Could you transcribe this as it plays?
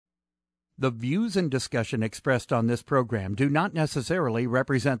The views and discussion expressed on this program do not necessarily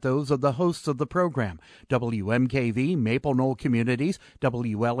represent those of the hosts of the program, WMKV, Maple Knoll Communities,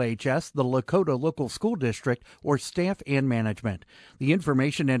 WLHS, the Lakota Local School District, or staff and management. The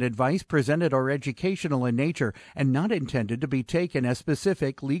information and advice presented are educational in nature and not intended to be taken as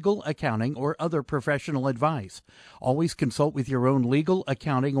specific legal, accounting, or other professional advice. Always consult with your own legal,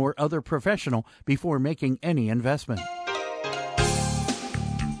 accounting, or other professional before making any investment.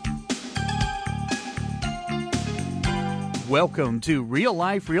 Welcome to Real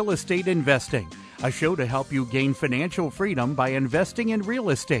Life Real Estate Investing, a show to help you gain financial freedom by investing in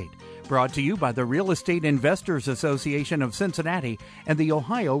real estate. Brought to you by the Real Estate Investors Association of Cincinnati and the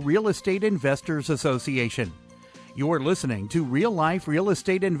Ohio Real Estate Investors Association. You're listening to Real Life Real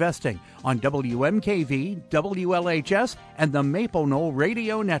Estate Investing on WMKV, WLHS, and the Maple Knoll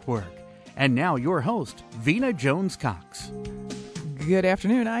Radio Network. And now your host, Vena Jones-Cox. Good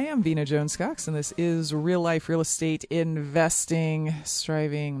afternoon. I am Vena Jones-Cox, and this is Real Life Real Estate Investing,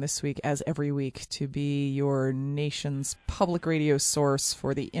 striving this week, as every week, to be your nation's public radio source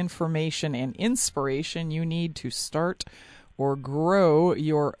for the information and inspiration you need to start or grow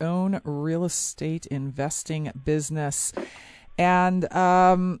your own real estate investing business. And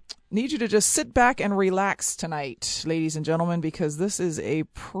need you to just sit back and relax tonight, ladies and gentlemen, because this is a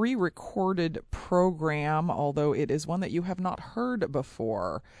pre-recorded program, although it is one that you have not heard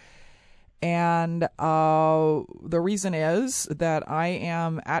before. And the reason is that I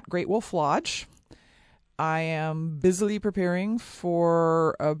am at Great Wolf Lodge. I am busily preparing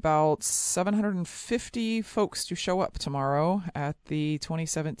for about 750 folks to show up tomorrow at the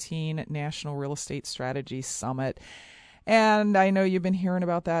 2017 National Real Estate Strategy Summit. And I know you've been hearing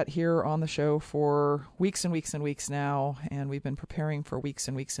about that here on the show for weeks and weeks and weeks now, and we've been preparing for weeks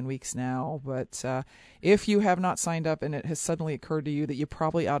and weeks and weeks now. But if you have not signed up and it has suddenly occurred to you that you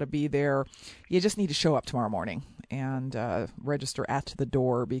probably ought to be there, you just need to show up tomorrow morning and register at the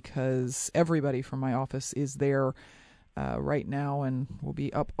door, because everybody from my office is there right now, and we'll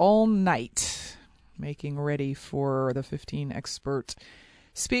be up all night making ready for the 15 expert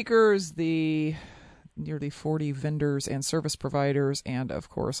speakers, the nearly 40 vendors and service providers, and of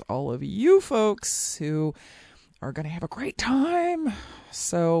course all of you folks who are going to have a great time.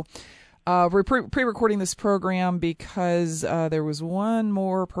 So we're pre-recording this program because there was one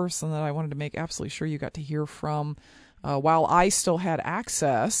more person that I wanted to make absolutely sure you got to hear from while I still had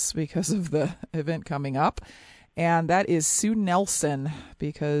access because of the event coming up, and that is Sue Nelson,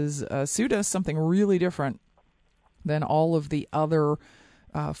 because Sue does something really different than all of the other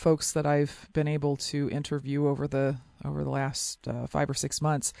folks that I've been able to interview over the last 5 or 6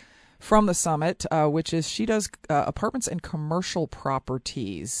 months from the summit, which is she does apartments and commercial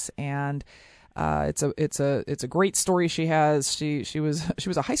properties, and it's a great story she has. She was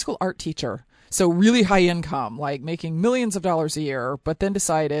a high school art teacher, so really high income, like making millions of dollars a year, but then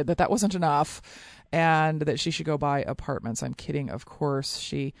decided that wasn't enough and that she should go buy apartments. I'm kidding, of course.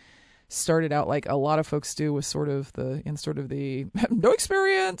 She started out like a lot of folks do, with sort of the no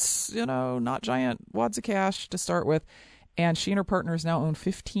experience, not giant wads of cash to start with. And she and her partners now own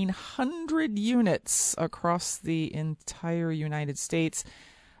 1,500 units across the entire United States,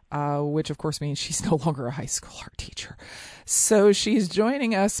 which of course means she's no longer a high school art teacher. So she's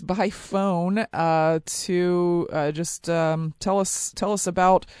joining us by phone to just tell us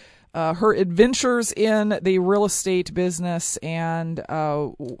about her adventures in the real estate business and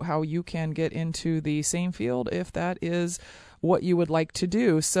how you can get into the same field if that is what you would like to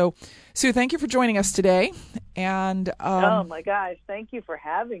do. So, Sue, thank you for joining us today. And oh my gosh, thank you for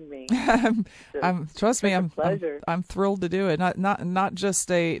having me. Trust me, pleasure. I'm thrilled to do it. Not just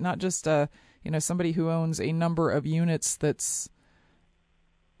somebody who owns a number of units that's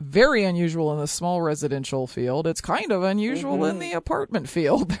very unusual in the small residential field. It's kind of unusual in the apartment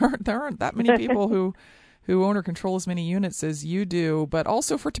field. There aren't that many people who own or control as many units as you do, but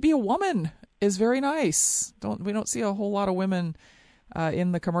also for it to be a woman is very nice. We don't see a whole lot of women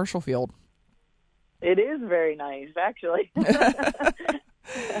in the commercial field. It is very nice, actually.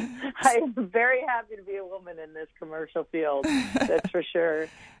 I am very happy to be a woman in this commercial field, that's for sure.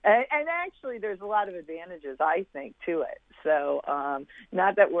 And actually, there's a lot of advantages, I think, to it. So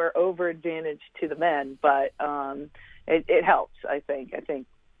not that we're over-advantaged to the men, but it helps, I think. I think,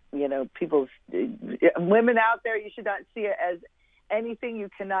 women out there, you should not see it as anything you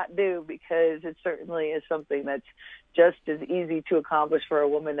cannot do, because it certainly is something that's just as easy to accomplish for a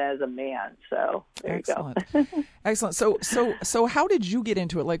woman as a man. So there Excellent. you go. Excellent. So how did you get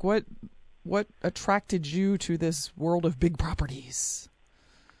into it? Like what attracted you to this world of big properties?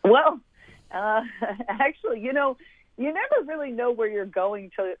 Well, actually, you never really know where you're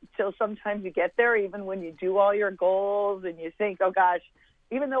going till sometimes you get there, even when you do all your goals and you think, oh gosh,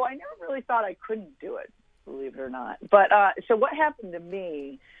 even though I never really thought I couldn't do it, believe it or not. But so what happened to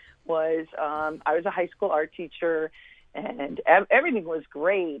me was I was a high school art teacher, and everything was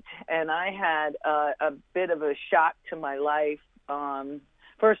great. And I had a bit of a shock to my life.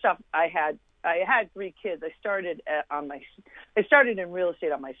 First off, I had 3 kids. I started in real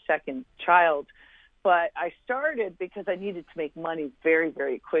estate on my second child, but I started because I needed to make money very,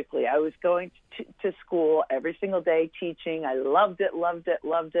 very quickly. I was going to school every single day teaching. I loved it.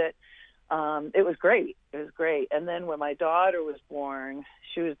 It was great. And then when my daughter was born,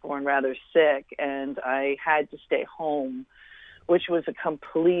 she was born rather sick, and I had to stay home, which was a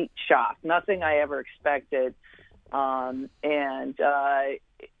complete shock. Nothing I ever expected.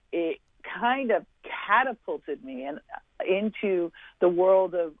 It kind of catapulted me into the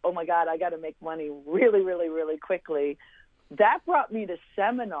world of, oh my God, I got to make money really, really, really quickly. That brought me to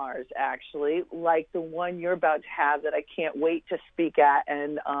seminars, actually, like the one you're about to have that I can't wait to speak at.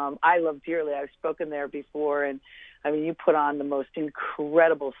 And I love dearly. I've spoken there before. And I mean, you put on the most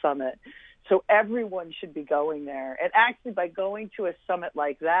incredible summit. So everyone should be going there. And actually, by going to a summit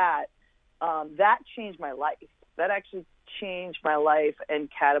like that, that changed my life. That actually changed my life and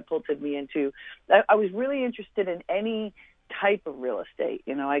catapulted me into, I was really interested in any type of real estate.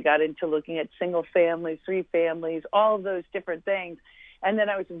 You know, I got into looking at single families, 3 families, all of those different things. And then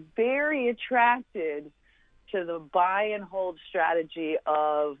I was very attracted to the buy and hold strategy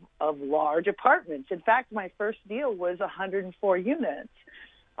of large apartments. In fact, my first deal was 104 units,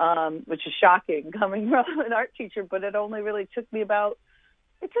 which is shocking coming from an art teacher, but it only really took me about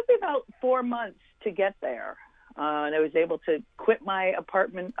 4 months to get there. And I was able to quit my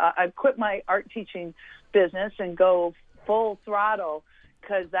I quit my art teaching business and go full throttle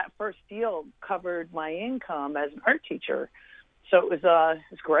because that first deal covered my income as an art teacher. So it was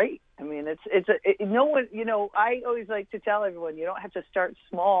great. I mean, I always like to tell everyone, you don't have to start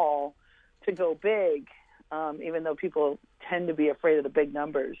small to go big, even though people tend to be afraid of the big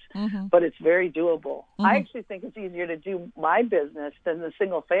numbers, but it's very doable. I actually think it's easier to do my business than the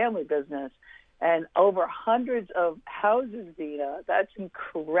single family business. And over hundreds of houses, Dina, that's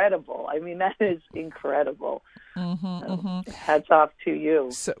incredible. I mean, that is incredible. Hats off to you.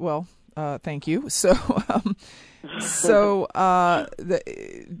 So, thank you. So,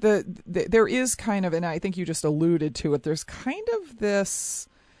 there is kind of, and I think you just alluded to it, there's kind of this,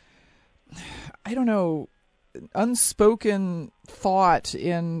 I don't know, unspoken thought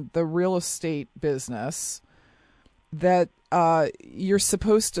in the real estate business that you're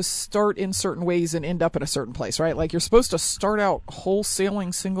supposed to start in certain ways and end up in a certain place, right? Like you're supposed to start out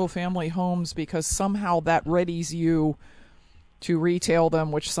wholesaling single-family homes because somehow that readies you to retail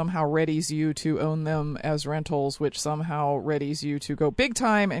them, which somehow readies you to own them as rentals, which somehow readies you to go big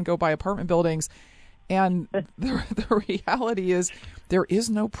time and go buy apartment buildings. And the reality is there is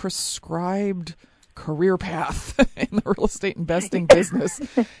no prescribed career path in the real estate investing business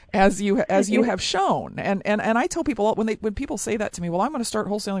as you have shown. And I tell people when people say that to me, well, I'm going to start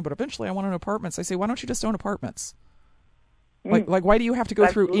wholesaling, but eventually I want to own apartments. I say, why don't you just own apartments? Like why do you have to go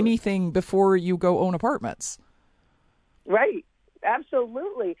through anything before you go own apartments? Right.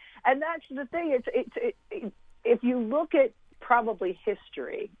 Absolutely. And that's the thing. It's if you look at probably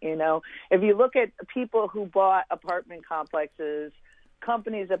history, you know, if you look at people who bought apartment complexes,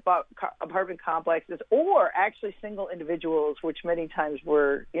 companies that bought apartment complexes, or actually single individuals, which many times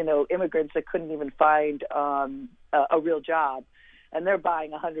were, you know, immigrants that couldn't even find a real job, and they're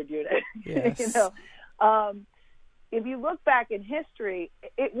buying 100 units. Yes. You know, if you look back in history,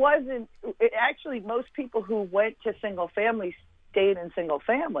 actually most people who went to single family stayed in single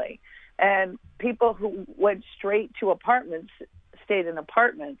family, and people who went straight to apartments stayed in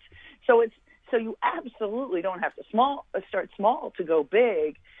apartments. So you absolutely don't have to start small to go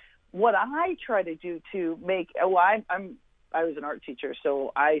big. What I try to do to make, I was an art teacher,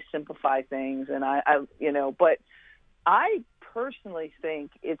 so I simplify things, and but I personally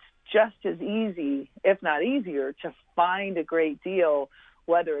think it's just as easy, if not easier, to find a great deal,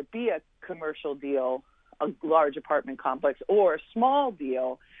 whether it be a commercial deal, a large apartment complex, or a small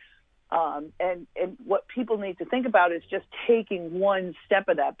deal. And what people need to think about is just taking one step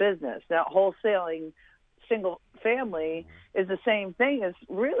of that business. Now, wholesaling single family is the same thing as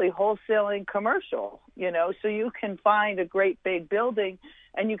really wholesaling commercial, you know, so you can find a great big building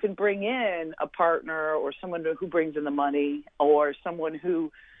and you can bring in a partner or someone who brings in the money or someone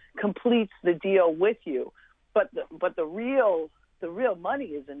who completes the deal with you. But the real money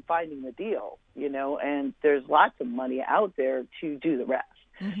is in finding the deal, you know, and there's lots of money out there to do the rest.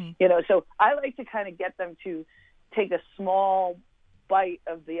 You know, so I like to kind of get them to take a small bite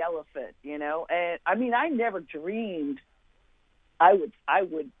of the elephant, And I mean, I never dreamed I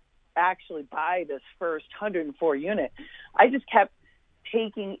would actually buy this first 104 unit. I just kept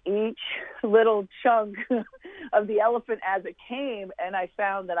taking each little chunk of the elephant as it came, and I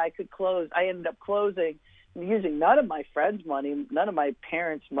found that I could close. I ended up closing using none of my friends' money, none of my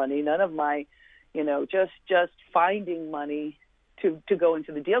parents' money, none of my, just finding money to go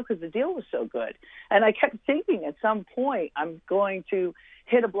into the deal because the deal was so good. And I kept thinking at some point I'm going to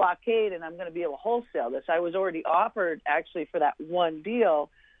hit a blockade and I'm going to be able to wholesale this. I was already offered actually for that one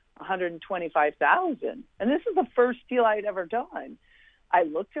deal $125,000, and this is the first deal I had ever done. I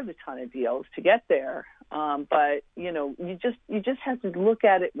looked at a ton of deals to get there, but you just have to look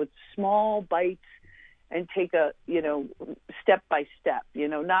at it with small bites and take a step by step.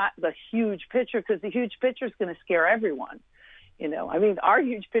 Not the huge picture, because the huge picture is going to scare everyone. I mean, our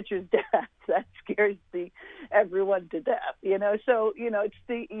huge picture is death. That scares everyone to death. So it's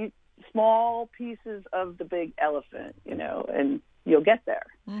the small pieces of the big elephant. And you'll get there,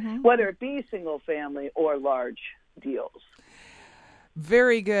 whether it be single family or large deals.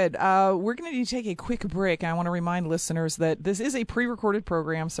 Very good. We're going to need to take a quick break. I want to remind listeners that this is a pre-recorded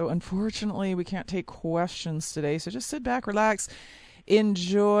program, so unfortunately we can't take questions today. So just sit back, relax,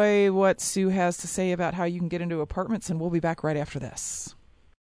 enjoy what Sue has to say about how you can get into apartments, and we'll be back right after this.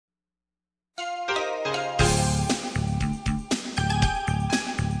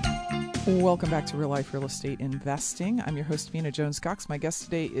 Welcome back to Real Life Real Estate Investing. I'm your host, Vina Jones-Cox. My guest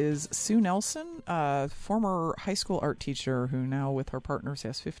today is Sue Nelson, former high school art teacher who now with her partners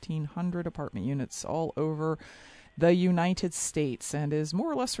has 1,500 apartment units all over the United States and is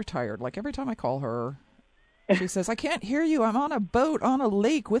more or less retired. Like every time I call her, she says, I can't hear you. I'm on a boat on a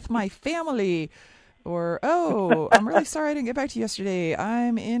lake with my family. Or, oh, I'm really sorry I didn't get back to you yesterday.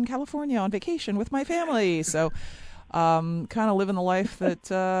 I'm in California on vacation with my family. So kind of living the life that,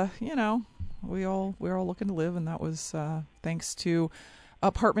 we're all looking to live. And that was thanks to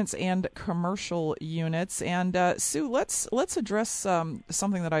apartments and commercial units. And Sue, let's address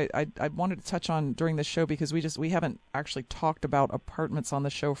something that I wanted to touch on during this show, because we haven't actually talked about apartments on the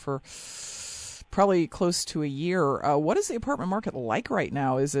show for probably close to a year. What is the apartment market like right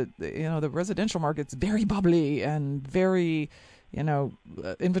now? Is it, the residential market's very bubbly and very,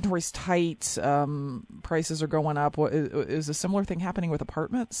 inventory's tight, prices are going up. Is a similar thing happening with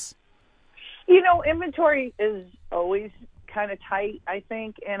apartments? Inventory is always kind of tight, I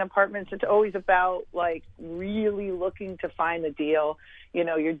think, in apartments. It's always about like really looking to find the deal.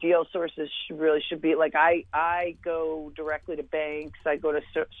 Your deal sources should be like, I go directly to banks. I go to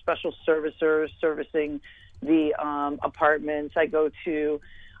special servicers servicing the apartments. I go to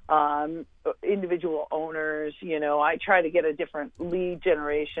individual owners. I try to get a different lead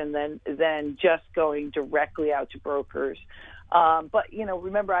generation than just going directly out to brokers. But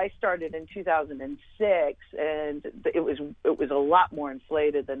remember, I started in 2006, and it was a lot more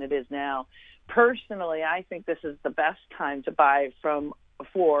inflated than it is now. Personally, I think this is the best time to buy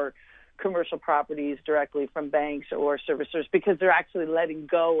for commercial properties directly from banks or servicers, because they're actually letting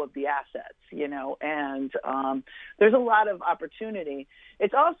go of the assets, and there's a lot of opportunity.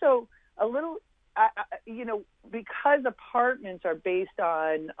 It's also a little, because apartments are based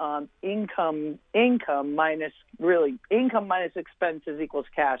on income minus expenses equals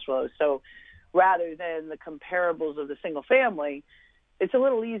cash flow. So rather than the comparables of the single family, it's a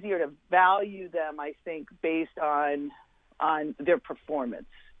little easier to value them, I think, based on their performance.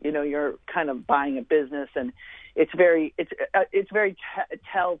 You're kind of buying a business, and it's very easy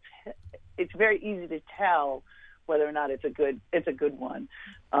to tell whether or not it's a good one.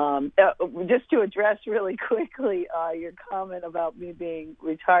 Just to address really quickly your comment about me being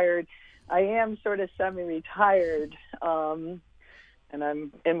retired, I am sort of semi-retired, and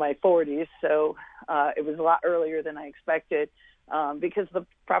I'm in my 40s, so it was a lot earlier than I expected. Because the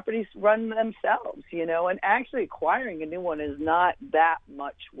properties run themselves, and actually acquiring a new one is not that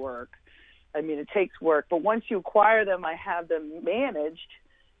much work. I mean, it takes work, but once you acquire them, I have them managed,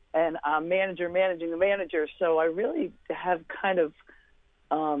 and I'm managing the manager. So I really have kind of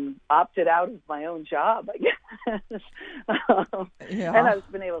opted out of my own job, I guess. Yeah. And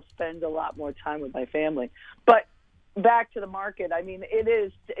I've been able to spend a lot more time with my family. But back to the market, I mean,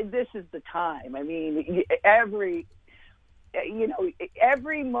 this is the time. I mean, every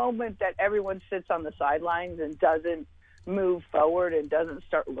moment that everyone sits on the sidelines and doesn't move forward and doesn't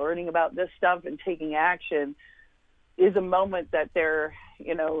start learning about this stuff and taking action is a moment that they're,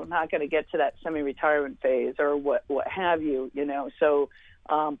 not going to get to that semi-retirement phase or what have you, So,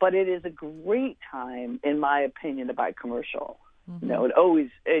 but it is a great time, in my opinion, to buy commercial. You know,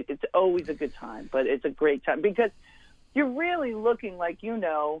 it's always a good time, but it's a great time because you're really looking, like, you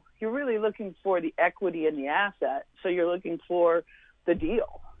know, you're really looking for the equity in the asset. So you're looking for the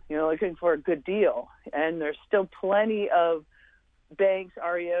deal. You're looking for a good deal. And there's still plenty of banks,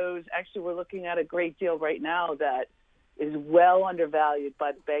 REOs. Actually, we're looking at a great deal right now that is well undervalued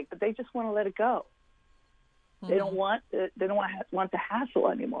by the bank, but they just want to let it go. They don't want the hassle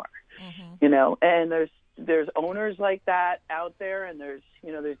anymore. You know, and there's owners like that out there, and there's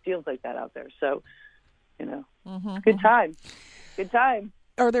deals like that out there. So, you know, good time. Good time.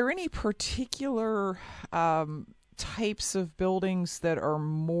 Are there any particular types of buildings that are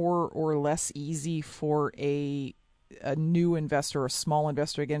more or less easy for a new investor, a small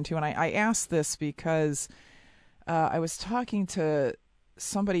investor to get into? And I ask this because I was talking to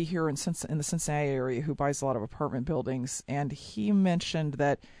somebody here in the Cincinnati area who buys a lot of apartment buildings, and he mentioned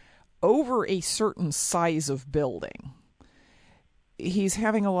that over a certain size of building, he's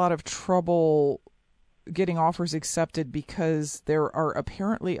having a lot of trouble getting offers accepted because there are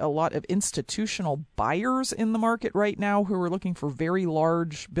apparently a lot of institutional buyers in the market right now who are looking for very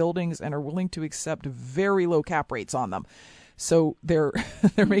large buildings and are willing to accept very low cap rates on them. So they're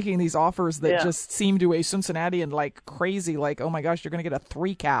making these offers that just seem to a Cincinnatian like crazy, like, oh my gosh, you're going to get a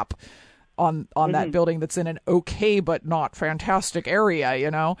 3 cap on that building that's in an okay but not fantastic area,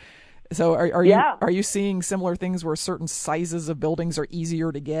 you know? So are you seeing similar things where certain sizes of buildings are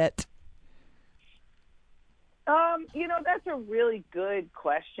easier to get? You know, that's a really good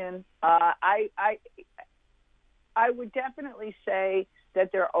question. I would definitely say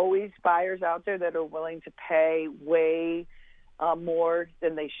that there are always buyers out there that are willing to pay way more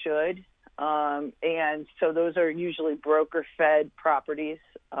than they should. And so those are usually broker-fed properties.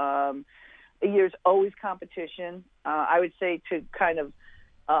 There's always competition. I would say to kind of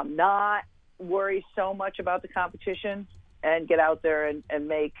not worry so much about the competition and get out there and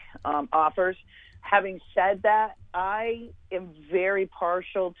make offers. Having said that, I am very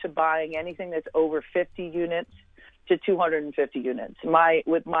partial to buying anything that's over 50 units to 250 units.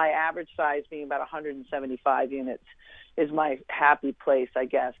 With my average size being about 175 units is my happy place, I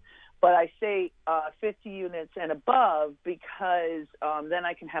guess. But I say 50 units and above because then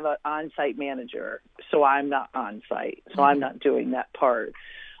I can have an on-site manager, so I'm not on-site, so I'm not doing that part.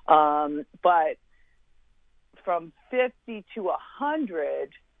 But from 50 to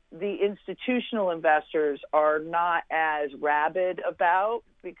 100, the institutional investors are not as rabid about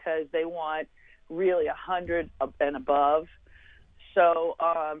because they want really 100 and above. So,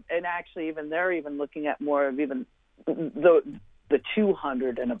 and actually even they're even looking at more of even the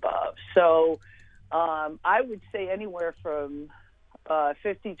 200 and above. So I would say anywhere from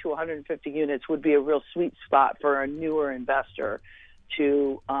 50 to 150 units would be a real sweet spot for a newer investor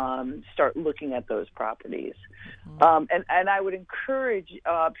to start looking at those properties. And I would encourage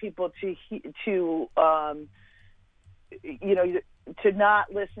people to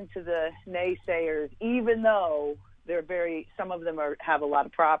not listen to the naysayers, even though some of them have a lot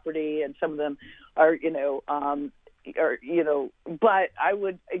of property and some of them are, but I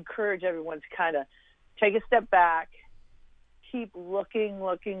would encourage everyone to kind of take a step back, keep looking.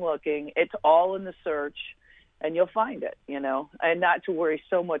 It's all in the search. And you'll find it, and not to worry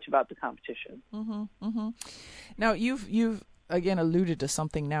so much about the competition. Now, you've again alluded to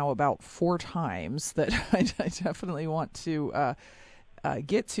something now about 4 times that I definitely want to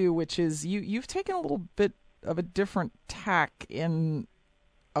get to, which is you've taken a little bit of a different tack in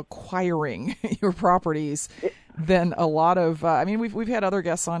acquiring your properties than a lot of. We've had other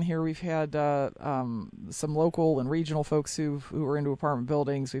guests on here. We've had some local and regional folks who are into apartment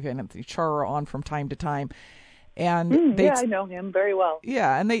buildings. We've had Anthony Chara on from time to time. And I know him very well.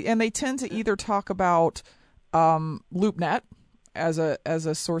 Yeah, and they tend to either talk about LoopNet as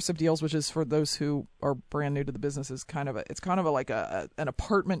a source of deals, which is, for those who are brand new to the business, is kind of an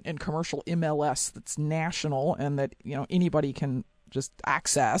apartment and commercial MLS that's national and that anybody can just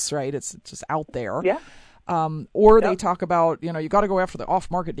access. Right, it's just out there. Yeah. They talk about you got to go after the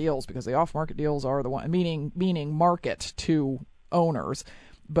off-market deals because the off-market deals are the one meaning market to owners.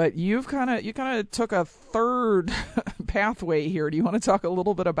 But you kind of took a third pathway here. Do you want to talk a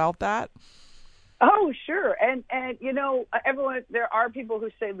little bit about that? Oh, sure. And everyone, there are people who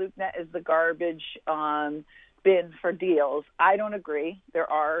say LoopNet is the garbage bin for deals. I don't agree.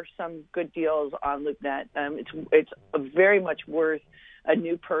 There are some good deals on LoopNet. It's very much worth a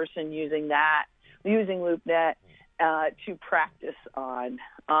new person using LoopNet to practice on.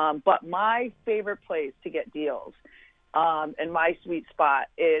 But my favorite place to get deals And my sweet spot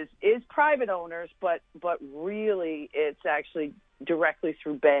is private owners, but really it's actually directly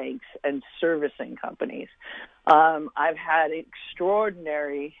through banks and servicing companies. I've had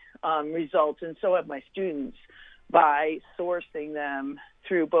extraordinary results, and so have my students, by sourcing them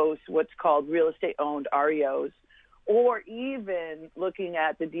through both what's called real estate owned REOs, or even looking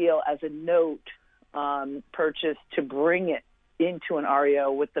at the deal as a note purchase to bring it into an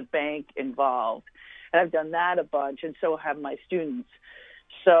REO with the bank involved. And I've done that a bunch, and so have my students.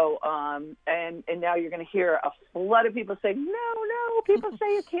 So, and now you're going to hear a flood of people say, no, people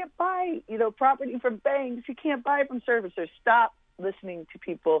say you can't buy, property from banks. You can't buy from servicers. Stop listening to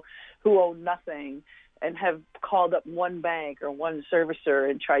people who own nothing and have called up one bank or one servicer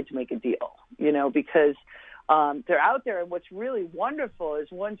and tried to make a deal, because they're out there. And what's really wonderful is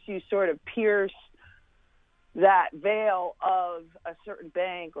once you sort of pierce that veil of a certain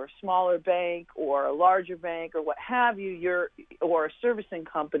bank or smaller bank or a larger bank or what have you, or a servicing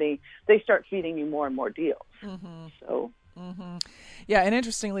company, they start feeding you more and more deals. Mm-hmm. So, yeah, and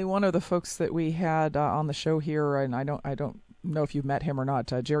interestingly, one of the folks that we had on the show here, and I don't know if you've met him or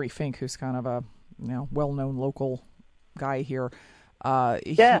not, Jerry Fink, who's kind of a well-known local guy here. I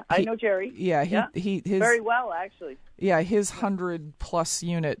know Jerry. Yeah, his very well, actually. Yeah, his 100+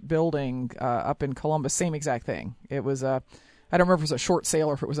 unit building up in Columbus, same exact thing. It was I don't remember if it was a short sale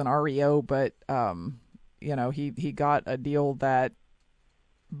or if it was an REO, but he got a deal that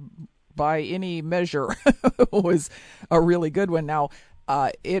by any measure was a really good one. Now,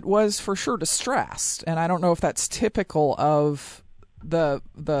 it was for sure distressed, and I don't know if that's typical of the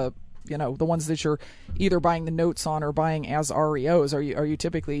ones that you're either buying the notes on or buying as REOs. Are you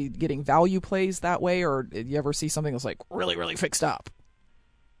typically getting value plays that way, or did you ever see something that's like really, really fixed up?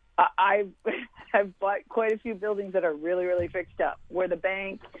 I've bought quite a few buildings that are really, really fixed up, where the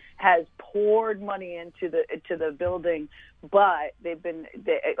bank has poured money into the building, but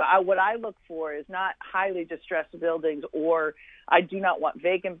what I look for is not highly distressed buildings, or I do not want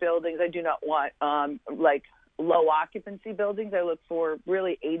vacant buildings. I do not want low occupancy buildings. I look for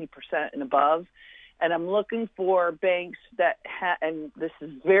really 80% and above. And I'm looking for banks that and this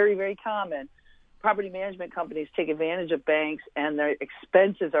is very, very common, property management companies take advantage of banks and their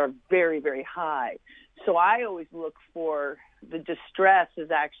expenses are very, very high. So I always look for the distress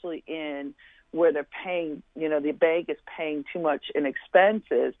is actually in where they're paying, the bank is paying too much in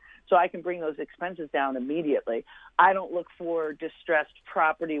expenses, so I can bring those expenses down immediately. I don't look for distressed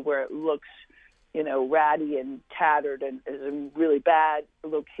property where it looks ratty and tattered and is in really bad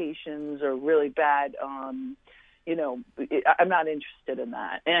locations or really bad, I'm not interested in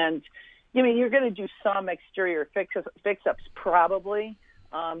that. And, you're going to do some exterior fix-ups probably,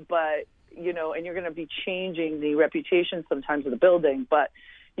 but, and you're going to be changing the reputation sometimes of the building, but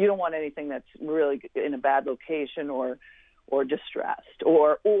you don't want anything that's really in a bad location or distressed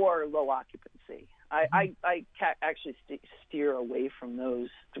or low occupancy. I actually steer away from those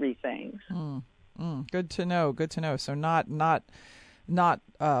three things. Good to know. So not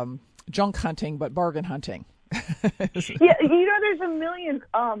junk hunting, but bargain hunting. Yeah, there's a million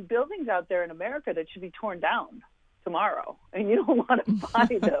buildings out there in America that should be torn down tomorrow, and you don't want to buy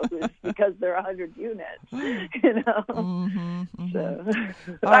those because they're 100 units. So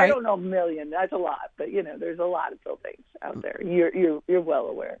I don't know, a million. That's a lot, but there's a lot of buildings out there. You're well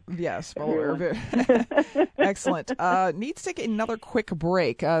aware. Yes, well aware. Excellent. Need to take another quick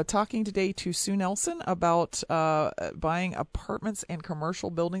break. Talking today to Sue Nelson about buying apartments and commercial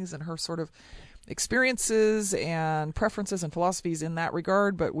buildings and her sort of experiences and preferences and philosophies in that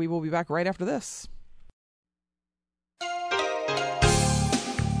regard. But we will be back right after this.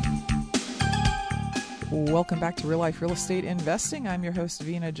 Welcome back to Real Life Real Estate Investing. I'm your host,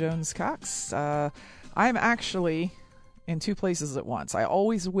 Vina Jones-Cox. I'm actually in two places at once. I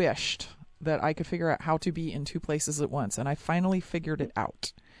always wished that I could figure out how to be in two places at once, and I finally figured it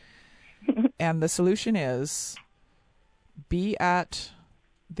out. And the solution is be at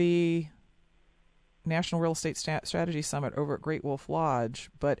the National Real Estate Strategy Summit over at Great Wolf Lodge,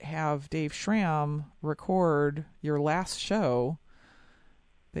 but have Dave Schramm record your last show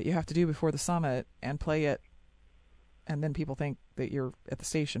that you have to do before the summit and play it, and then people think that you're at the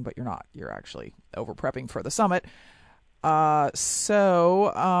station, but you're not. You're actually over prepping for the summit.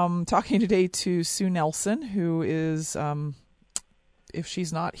 So talking today to Sue Nelson, who is, if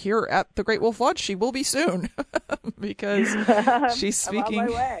she's not here at the Great Wolf Lodge, she will be soon because she's speaking. I'm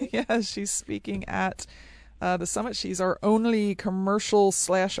on my way. Yeah, she's speaking at the summit. She's our only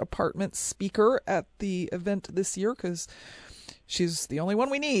commercial/apartment speaker at the event this year because she's the only one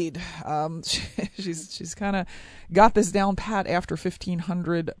we need. She's kind of got this down pat after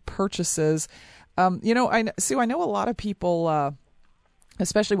 1,500 purchases. Sue, I know a lot of people,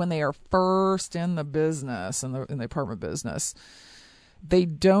 especially when they are first in the business, in the apartment business, they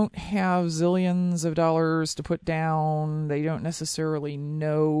don't have zillions of dollars to put down. They don't necessarily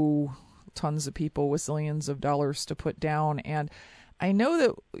know tons of people with zillions of dollars to put down. And I know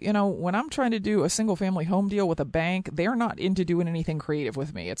that, when I'm trying to do a single family home deal with a bank, they're not into doing anything creative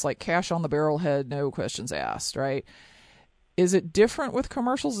with me. It's like cash on the barrelhead, no questions asked, right? Is it different with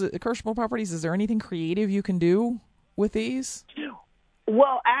commercial properties? Is there anything creative you can do with these?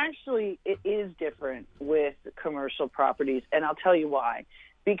 Well, actually, it is different with commercial properties, and I'll tell you why.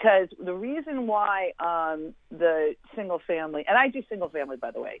 Because the reason why the single family, and I do single family,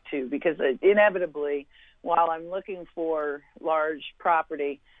 by the way, too, because inevitably, while I'm looking for large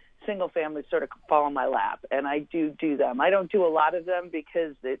property, single families sort of fall in my lap, and I do them. I don't do a lot of them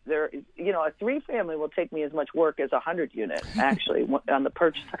because they're, a 3-family will take me as much work as 100 units, actually, on the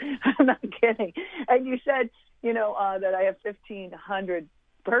purchase. I'm not kidding. And you said, that I have 1,500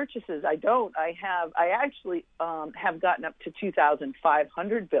 purchases. I don't. I actually have gotten up to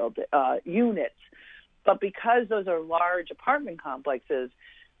 2,500 units, but because those are large apartment complexes,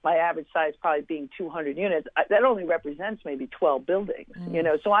 my average size probably being 200 units, that only represents maybe 12 buildings,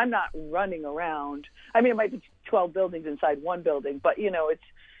 so I'm not running around. I mean, it might be 12 buildings inside one building, but,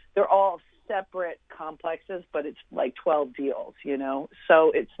 they're all separate complexes, but it's like 12 deals,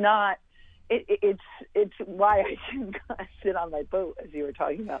 so it's not, it's why I didn't sit on my boat, as you were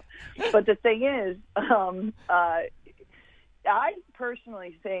talking about. But the thing is, I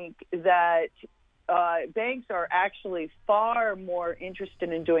personally think that banks are actually far more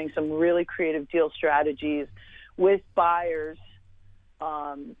interested in doing some really creative deal strategies with buyers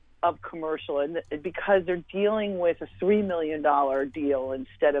of commercial, and because they're dealing with a $3 million deal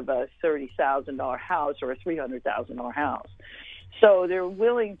instead of a $30,000 house or a $300,000 house. So they're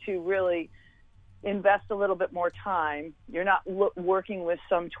willing to really invest a little bit more time. You're not working with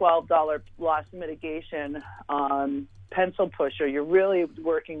some $12 loss mitigation pencil pusher. You're really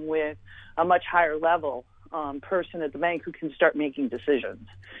working with a much higher level person at the bank who can start making decisions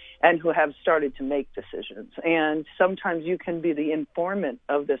and who have started to make decisions. And sometimes you can be the informant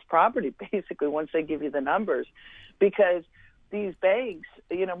of this property, basically, once they give you the numbers, because these banks,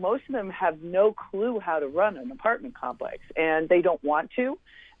 most of them have no clue how to run an apartment complex, and they don't want to,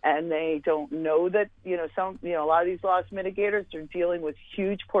 and they don't know that, a lot of these loss mitigators are dealing with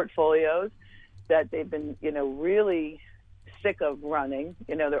huge portfolios that they've been, really sick of running.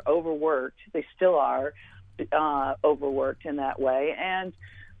 They're overworked. They still are overworked in that way. And,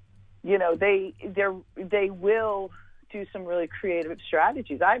 they will do some really creative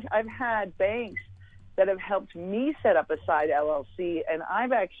strategies. I've had banks that have helped me set up a side LLC, and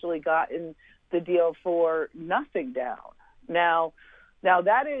I've actually gotten the deal for nothing down. Now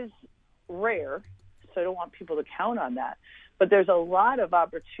that is rare, so I don't want people to count on that. But there's a lot of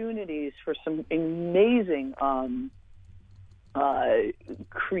opportunities for some amazing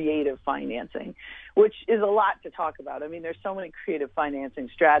creative financing, which is a lot to talk about. I mean, there's so many creative financing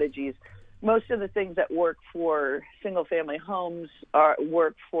strategies. Most of the things that work for single-family homes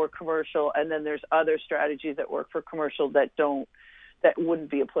work for commercial, and then there's other strategies that work for commercial that wouldn't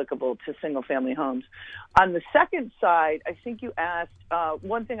be applicable to single-family homes. On the second side, I think you asked,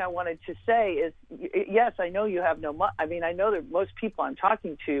 one thing I wanted to say is, yes, I know you have no money. I mean, I know that most people I'm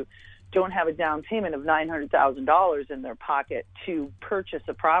talking to don't have a down payment of $900,000 in their pocket to purchase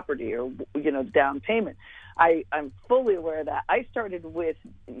a property or, down payment. I'm fully aware of that. I started with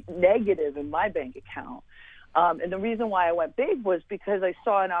negative in my bank account. And the reason why I went big was because I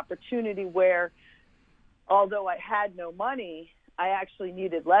saw an opportunity where, although I had no money, I actually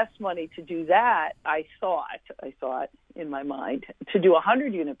needed less money to do that. I thought in my mind, to do a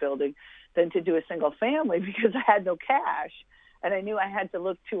 100-unit building than to do a single family, because I had no cash. And I knew I had to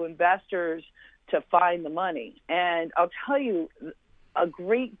look to investors to find the money. And I'll tell you, a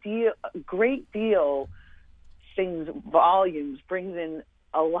great deal sings volumes, brings in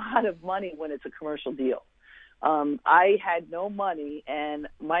a lot of money when it's a commercial deal. I had no money, and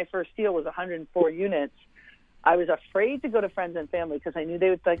my first deal was 104 units. I was afraid to go to friends and family because I knew they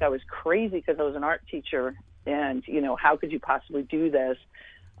would think I was crazy because I was an art teacher, and, how could you possibly do this?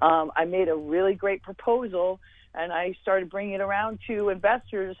 I made a really great proposal, and I started bringing it around to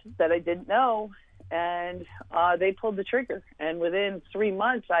investors that I didn't know, and they pulled the trigger. And within 3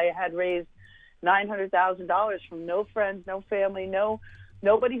 months, I had raised $900,000 from no friends, no family,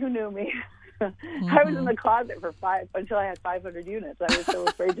 nobody who knew me. Mm-hmm. I was in the closet for until I had 500 units. I was so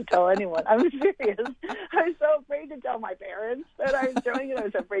afraid to tell anyone. I'm serious. I was so afraid to tell my parents that I was doing it. I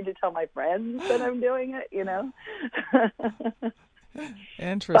was afraid to tell my friends that I'm doing it,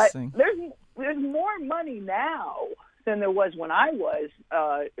 Interesting. But there's more money now than there was when I was,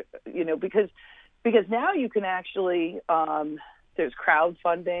 because now you can actually, there's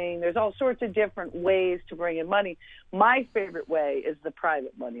crowdfunding, there's all sorts of different ways to bring in money. My favorite way is the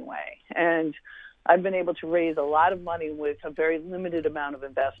private money way. And I've been able to raise a lot of money with a very limited amount of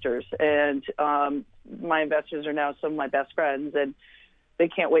investors. And my investors are now some of my best friends, and they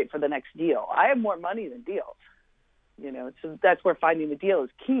can't wait for the next deal. I have more money than deals, so that's where finding the deal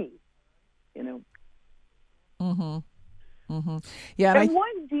is key, Mm-hmm. Mm-hmm. Yeah, and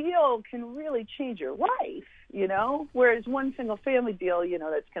one deal can really change your life, whereas one single family deal,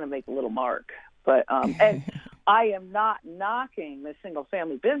 that's going to make a little mark. But and I am not knocking the single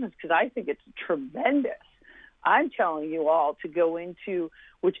family business because I think it's tremendous. I'm telling you all to go into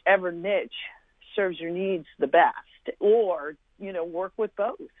whichever niche serves your needs the best, or work with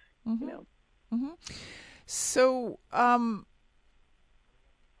both. Mm-hmm. Mm-hmm. So,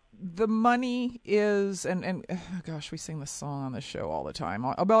 the money is, and oh gosh, we sing this song on the show all the time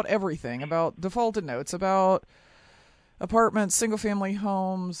about everything, about defaulted notes, about apartments, single-family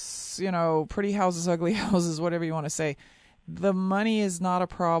homes, pretty houses, ugly houses, whatever you want to say. The money is not a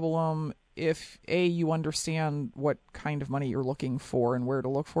problem if A, you understand what kind of money you're looking for and where to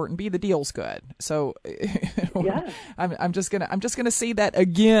look for it, and B, the deal's good. So yeah. I'm just gonna say that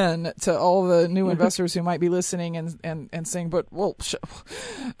again to all the new investors who might be listening and saying, but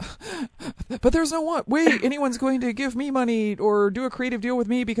there's no way anyone's going to give me money or do a creative deal with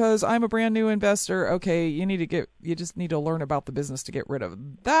me because I'm a brand new investor. Okay, you just need to learn about the business to get rid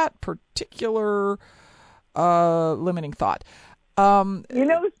of that particular limiting thought.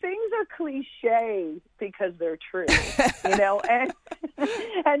 Things are cliche because they're true, and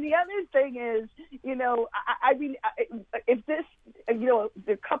the other thing is, if this, there are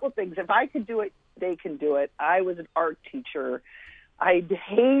a couple of things. If I could do it, they can do it. I was an art teacher. I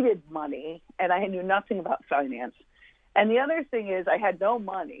hated money, and I knew nothing about finance. And the other thing is I had no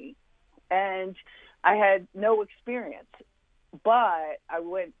money, and I had no experience. But I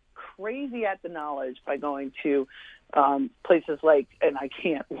went crazy at the knowledge by going to places like, and I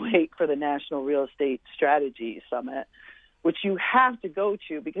can't wait for the National Real Estate Strategy Summit, which you have to go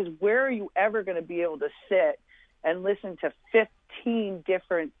to, because where are you ever going to be able to sit and listen to 15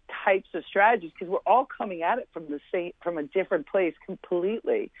 different types of strategies? Because we're all coming at it from a different place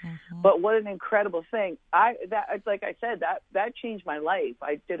completely. Mm-hmm. But what an incredible thing! Like I said, that changed my life.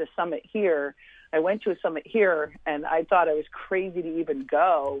 I did a summit here. I went to a summit here, and I thought I was crazy to even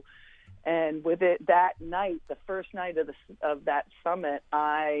go. And with it that night, the first night of that summit,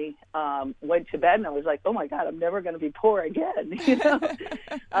 I went to bed and I was like, "Oh my God, I'm never going to be poor again." Really,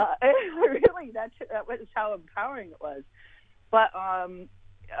 that was how empowering it was. But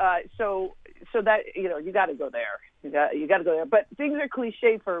so that you got to go there. You got to go there. But things are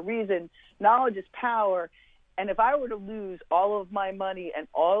cliche for a reason. Knowledge is power. And if I were to lose all of my money and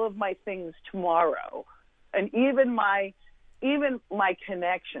all of my things tomorrow, and even my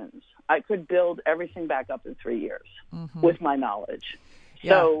connections, I could build everything back up in 3 years with my knowledge.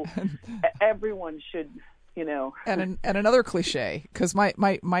 Yeah. So everyone should, And another cliche, because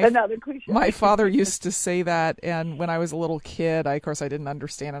my father used to say that, and when I was a little kid, of course I didn't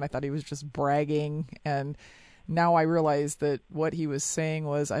understand, and I thought he was just bragging. And now I realize that what he was saying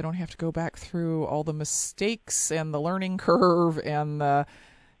was, I don't have to go back through all the mistakes and the learning curve and the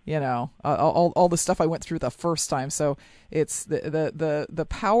all the stuff I went through the first time. So it's the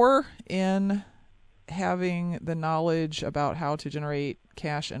power in having the knowledge about how to generate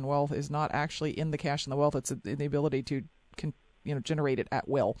cash and wealth is not actually in the cash and the wealth. It's in the ability to generate it at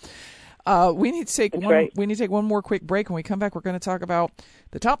will. We need to take one more quick break. When we come back, we're going to talk about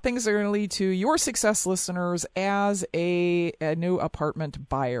the top things that are going to lead to your success, listeners, as a new apartment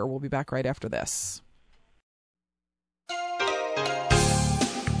buyer. We'll be back right after this.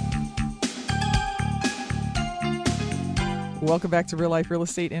 Welcome back to Real Life Real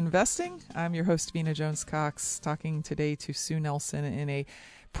Estate Investing. I'm your host, Vena Jones-Cox, talking today to Sue Nelson in a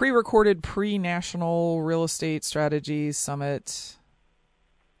pre-recorded pre-National Real Estate Strategies Summit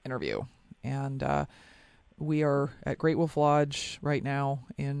interview. And we are at Great Wolf Lodge right now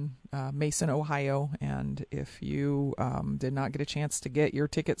in Mason, Ohio. And if you did not get a chance to get your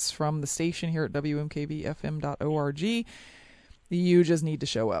tickets from the station here at WMKVFM.org, you just need to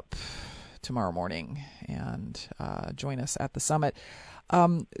show up tomorrow morning and join us at the summit.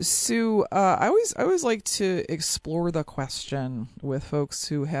 Sue, I always like to explore the question with folks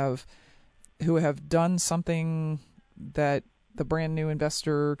who have done something that the brand new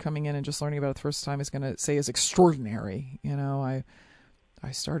investor coming in and just learning about it the first time is going to say is extraordinary.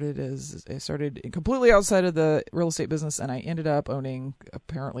 I started completely outside of the real estate business, and I ended up owning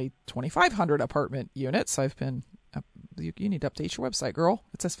apparently 2,500 apartment units. I've been. You need to update your website, girl.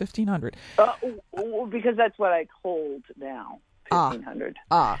 It says 1,500. Because that's what I hold now. 1,500.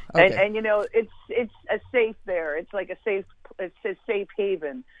 Okay. And it's a safe there. It's like it's a safe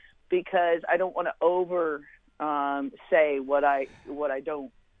haven, because I don't want to over say what I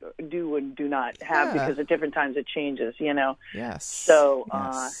don't do and do not have, because at different times it changes, Yes. So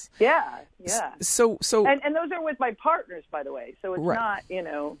yes. Yeah. So and those are with my partners, by the way. So it's not,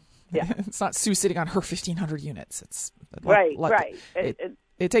 yeah. It's not Sue sitting on her 1,500 units. It's right.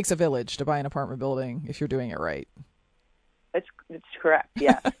 It takes a village to buy an apartment building if you're doing it right. It's correct.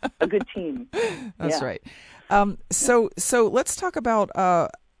 Yeah, a good team. That's right. So let's talk about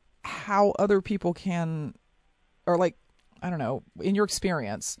how other people can, or like, I don't know, in your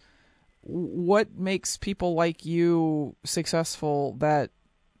experience, what makes people like you successful that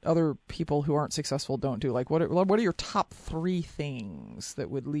other people who aren't successful don't do? Like, what are your top 3 things that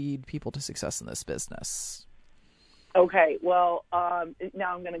would lead people to success in this business? Okay, well,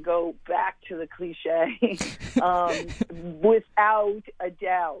 now I'm going to go back to the cliche. Without a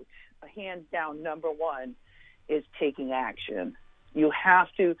doubt, hands down, number 1 is taking action. You have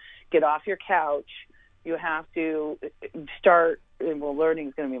to get off your couch. You have to start, well, learning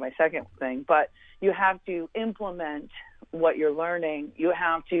is going to be my second thing, but you have to implement what you're learning. You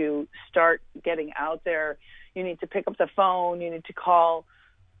have to start getting out there. You need to pick up the phone. You need to call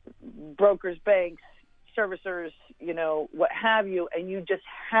brokers, banks, servicers, what have you, and you just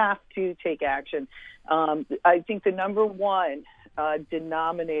have to take action. I think the number 1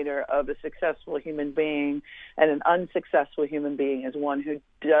 denominator of a successful human being and an unsuccessful human being is one who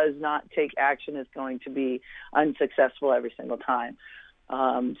does not take action is going to be unsuccessful every single time.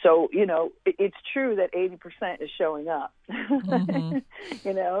 So, it's true that 80% is showing up. Mm-hmm.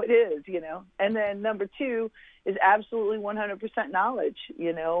 It is, And then number 2 is absolutely 100% knowledge,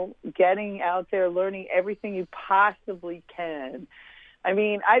 getting out there, learning everything you possibly can. I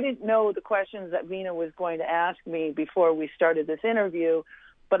mean, I didn't know the questions that Vena was going to ask me before we started this interview,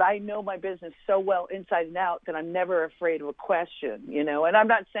 but I know my business so well inside and out that I'm never afraid of a question, and I'm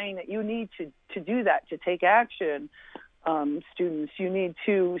not saying that you need to do that, to take action. Students, you need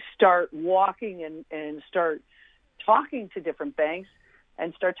to start walking and start talking to different banks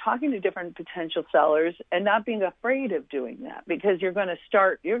and start talking to different potential sellers and not being afraid of doing that, because you're going to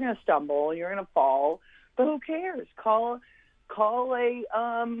stumble, you're going to fall, but who cares? Call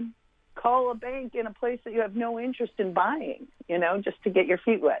a bank in a place that you have no interest in buying, just to get your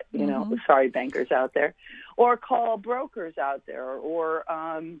feet wet, Mm-hmm. Sorry, bankers out there, or call brokers out there, or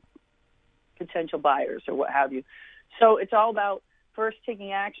potential buyers or what have you. So it's all about, first,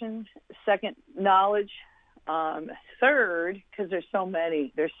 taking action, second, knowledge, third, because there's so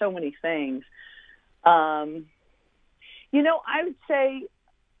many things. I would say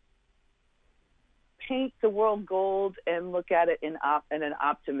paint the world gold and look at it in an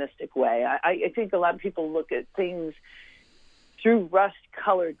optimistic way. I think a lot of people look at things through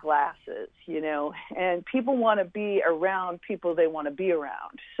rust-colored glasses, and people want to be around people they want to be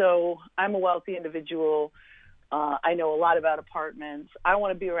around. So I'm a wealthy individual. I know a lot about apartments. I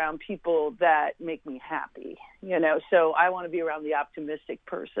want to be around people that make me happy, so I want to be around the optimistic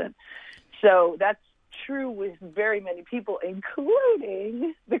person. So that's true with very many people,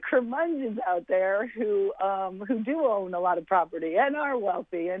 including the curmudgeons out there who do own a lot of property and are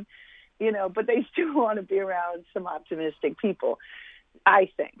wealthy, and but they still want to be around some optimistic people, I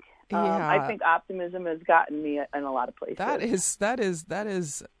think. Yeah. I think optimism has gotten me in a lot of places. That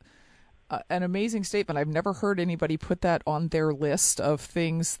is an amazing statement. I've never heard anybody put that on their list of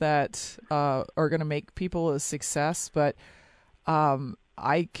things that are going to make people a success. But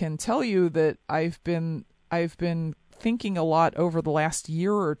I can tell you that I've been thinking a lot over the last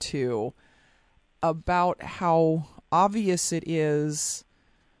year or two about how obvious it is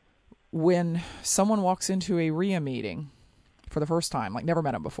when someone walks into a RIA meeting for the first time, like never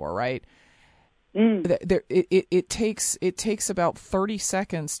met them before, right? It takes about 30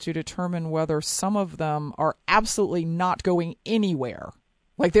 seconds to determine whether some of them are absolutely not going anywhere.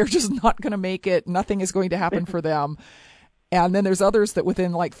 Like they're just not going to make it. Nothing is going to happen for them. And then there's others that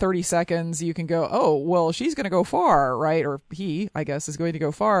within like 30 seconds you can go, oh, well, she's going to go far, right? Or he, I guess, is going to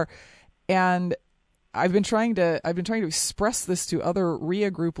go far. And I've been trying to express this to other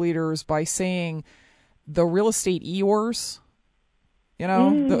RIA group leaders by saying the real estate Eeyores,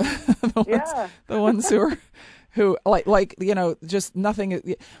 the ones who like just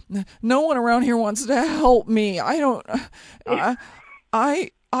nothing. No one around here wants to help me. I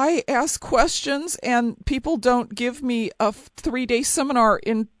I ask questions and people don't give me a 3-day seminar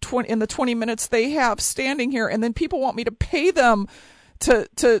in the 20 minutes they have standing here, and then people want me to pay them to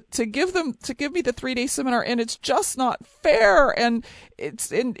give me the 3-day seminar, and it's just not fair. And everyone's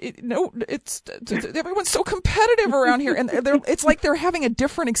so competitive around here, and it's like they're having a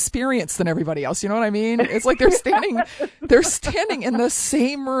different experience than everybody else. You know what I mean? It's like they're standing in the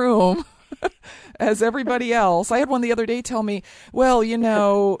same room as everybody else. I had one the other day tell me, well,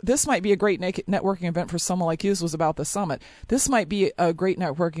 this might be a great networking event for someone like you. This was about the summit. This might be a great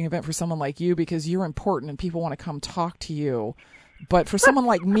networking event for someone like you because you're important and people want to come talk to you. But for someone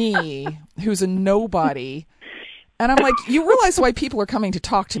like me, who's a nobody, and I'm like, you realize why people are coming to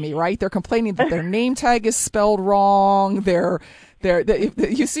talk to me, right? They're complaining that their name tag is spelled wrong. You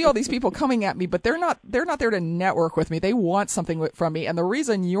see all these people coming at me, but they're not there to network with me. They want something from me. And the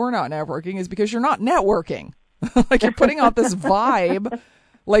reason you're not networking is because you're not networking. Like, you're putting out this vibe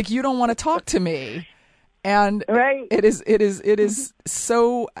like you don't want to talk to me. And right. it is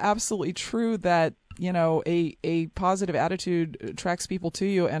so absolutely true that, a positive attitude attracts people to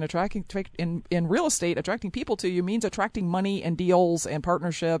you, and in real estate, attracting people to you means attracting money and deals and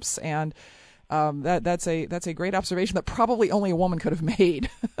partnerships. And that's a great observation that probably only a woman could have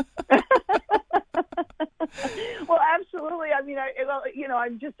made. Well, absolutely. I mean, I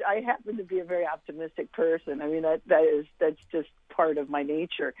happen to be a very optimistic person. I mean, that's just part of my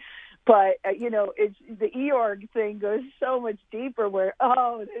nature. But, it's the eOrg thing goes so much deeper where,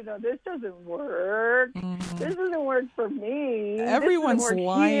 this doesn't work. Mm-hmm. This doesn't work for me. Everyone's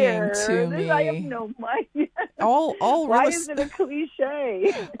lying here. to me. I have no money. Why is it a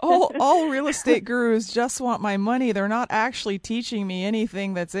cliche? all real estate gurus just want my money. They're not actually teaching me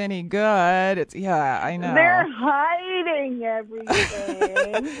anything that's any good. I know. They're hiding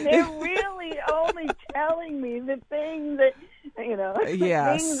everything. They're really only telling me the things that,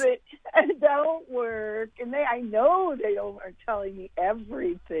 yes. things that don't work, and I know they aren't telling me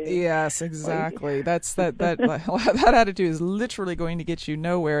everything. Yes, exactly. That's that attitude is literally going to get you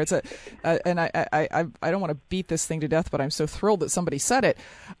nowhere. It's and I don't want to beat this thing to death, but I'm so thrilled that somebody said it.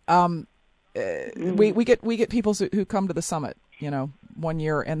 We get people who come to the summit, 1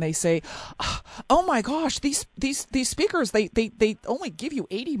 year, and they say, "Oh my gosh, these speakers, they only give you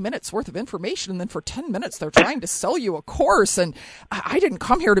 80 minutes worth of information, and then for 10 minutes they're trying to sell you a course, and I didn't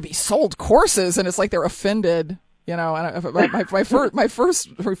come here to be sold courses." And it's like they're offended, And my first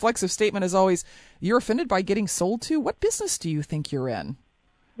reflexive statement is always, "You're offended by getting sold to? What business do you think you're in?"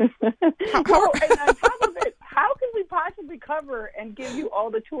 And on top of it, how can we possibly cover and give you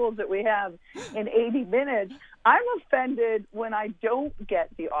all the tools that we have in 80 minutes? I'm offended when I don't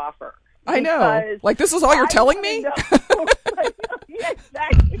get the offer. I know. Like, this is all you're telling me? Yeah,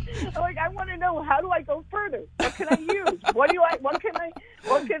 exactly. I want to know, how do I go further? What can I use? What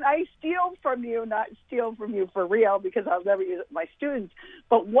can I steal from you? Not steal from you for real, because I'll never use it with my students.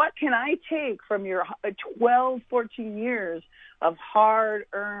 But what can I take from your 12, 14 years of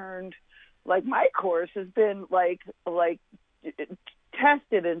hard-earned, like my course has been like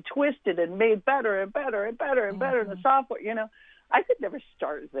tested and twisted and made better and better and better and better in the software. I could never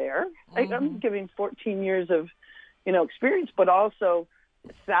start there. I'm giving 14 years of, experience, but also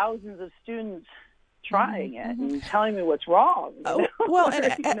thousands of students trying it and telling me what's wrong. Well,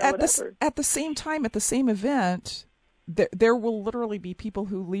 and at the same time, at the same event, there will literally be people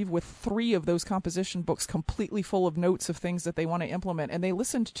who leave with 3 of those composition books completely full of notes of things that they want to implement, and they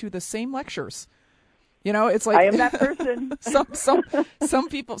listened to the same lectures. It's like, I am that person. some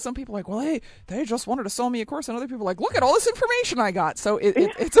people are like, well, hey, they just wanted to sell me a course, and other people are like, look at all this information I got. So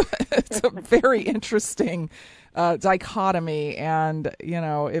it's a very interesting dichotomy. And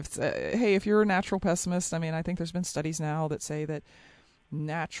if you're a natural pessimist, I mean, I think there's been studies now that say that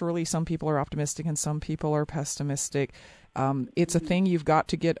naturally some people are optimistic and some people are pessimistic. It's a thing you've got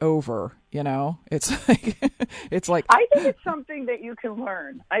to get over. It's like I think it's something that you can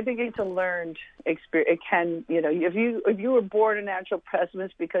learn. I think it's a learned experience. It can, if you were born a natural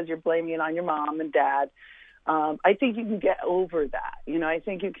pessimist because you're blaming it on your mom and dad, I think you can get over that. I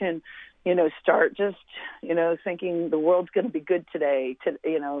think you can, start just, thinking the world's going to be good today, to,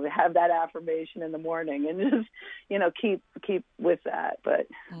 have that affirmation in the morning and just, keep with that. But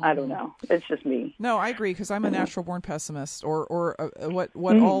I don't know. It's just me. No, I agree, because I'm a natural born pessimist, or what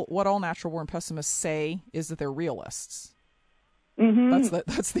all natural born pessimists say is that they're realists. Mm-hmm.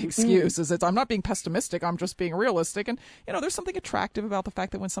 That's the excuse. Is that I'm not being pessimistic. I'm just being realistic. And there's something attractive about the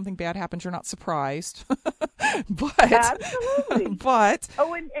fact that when something bad happens, you're not surprised. But absolutely. But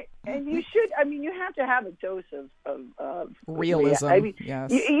And you should. I mean, you have to have a dose of realism. I mean,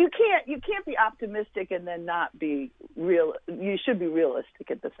 yes. You can't be optimistic and then not be real. You should be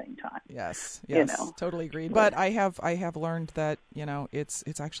realistic at the same time. Yes. Totally agreed. But I have learned that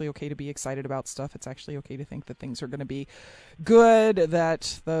it's actually okay to be excited about stuff. It's actually okay to think that things are going to be good.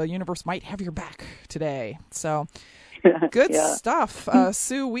 That the universe might have your back today. So. Good stuff.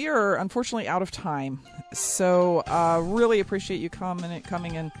 Sue, we are unfortunately out of time. So really appreciate you coming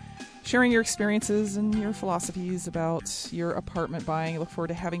and sharing your experiences and your philosophies about your apartment buying. I look forward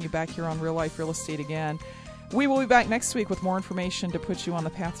to having you back here on Real Life Real Estate again. We will be back next week with more information to put you on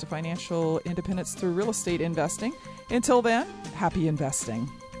the path to financial independence through real estate investing. Until then, happy investing.